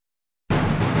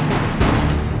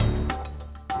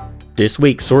this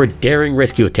week saw a daring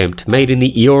rescue attempt made in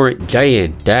the Eorant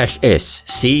JN-S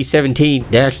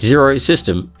C-17-0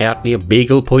 system out near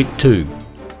Beagle Point 2.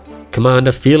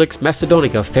 Commander Felix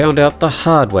Macedonica found out the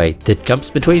hard way that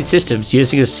jumps between systems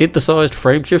using a synthesized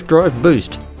frameshift drive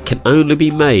boost can only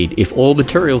be made if all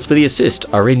materials for the assist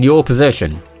are in your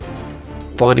possession.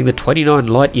 Finding the 29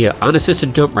 light-year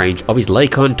unassisted jump range of his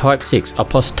Lakon Type 6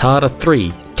 Apostata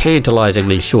 3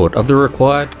 tantalizingly short of the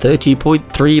required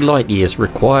 30.3 light-years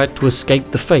required to escape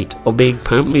the fate of being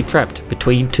permanently trapped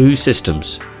between two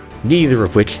systems, neither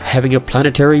of which having a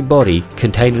planetary body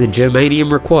containing the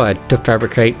germanium required to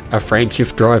fabricate a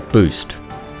frameshift drive boost.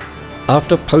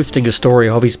 After posting a story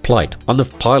of his plight on the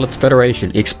Pilots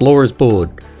Federation Explorers board,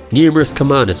 numerous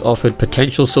commanders offered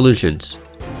potential solutions.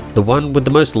 The one with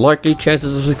the most likely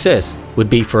chances of success would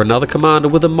be for another commander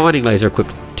with a mining laser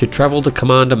equipped to travel to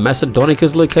Commander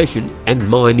Macedonica's location and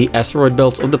mine the asteroid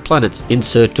belts of the planets in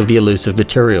search of the elusive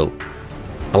material,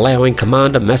 allowing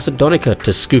Commander Macedonica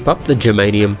to scoop up the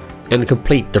germanium and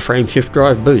complete the frameshift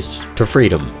drive boosts to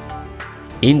freedom.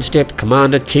 In stepped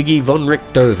Commander Chiggy von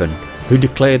Richthofen, who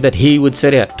declared that he would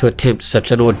set out to attempt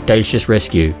such an audacious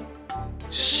rescue.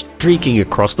 Streaking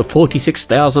across the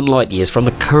 46,000 light-years from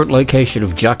the current location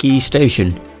of Jaki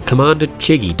Station, Commander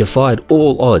Chiggy defied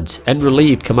all odds and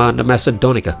relieved Commander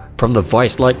Macedonica from the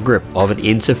vice-like grip of an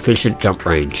insufficient jump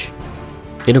range.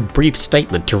 In a brief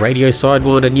statement to Radio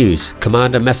Sidewinder News,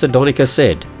 Commander Macedonica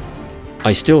said,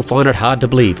 "I still find it hard to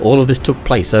believe all of this took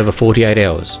place over 48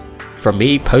 hours. From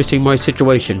me posting my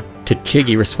situation to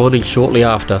Chiggy responding shortly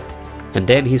after, and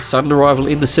then his sudden arrival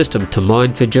in the system to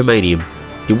mine for germanium.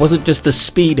 It wasn't just the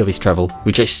speed of his travel,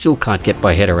 which I still can't get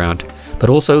my head around, but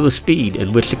also the speed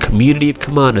in which the community of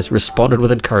commanders responded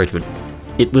with encouragement.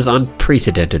 It was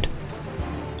unprecedented.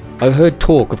 I've heard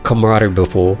talk of camaraderie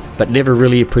before, but never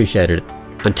really appreciated it,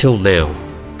 until now.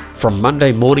 From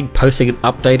Monday morning posting an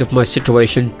update of my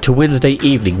situation to Wednesday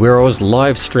evening where I was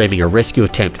live streaming a rescue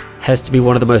attempt has to be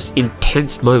one of the most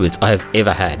intense moments I have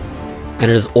ever had. And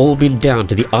it has all been down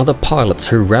to the other pilots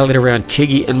who rallied around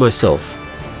Chiggy and myself.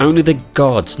 Only the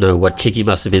gods know what Chiggy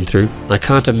must have been through. I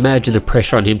can't imagine the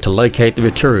pressure on him to locate the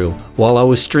material while I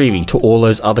was streaming to all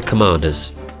those other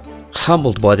commanders."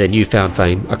 Humbled by their newfound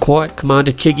fame, a quiet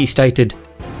Commander Chiggy stated,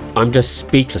 "I'm just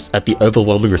speechless at the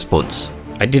overwhelming response.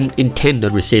 I didn't intend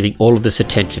on receiving all of this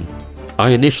attention. I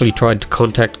initially tried to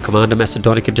contact Commander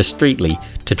Macedonica discreetly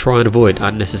to try and avoid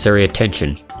unnecessary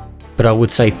attention. But I would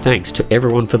say thanks to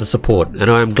everyone for the support, and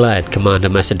I am glad Commander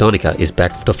Macedonica is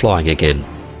back to flying again."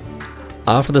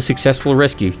 After the successful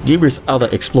rescue, numerous other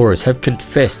explorers have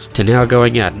confessed to now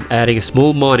going out and adding a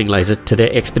small mining laser to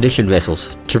their expedition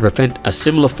vessels to prevent a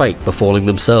similar fate befalling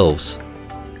themselves.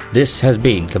 This has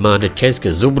been Commander Cheska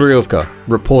Zubriovka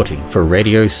reporting for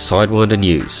Radio Sidewinder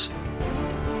News.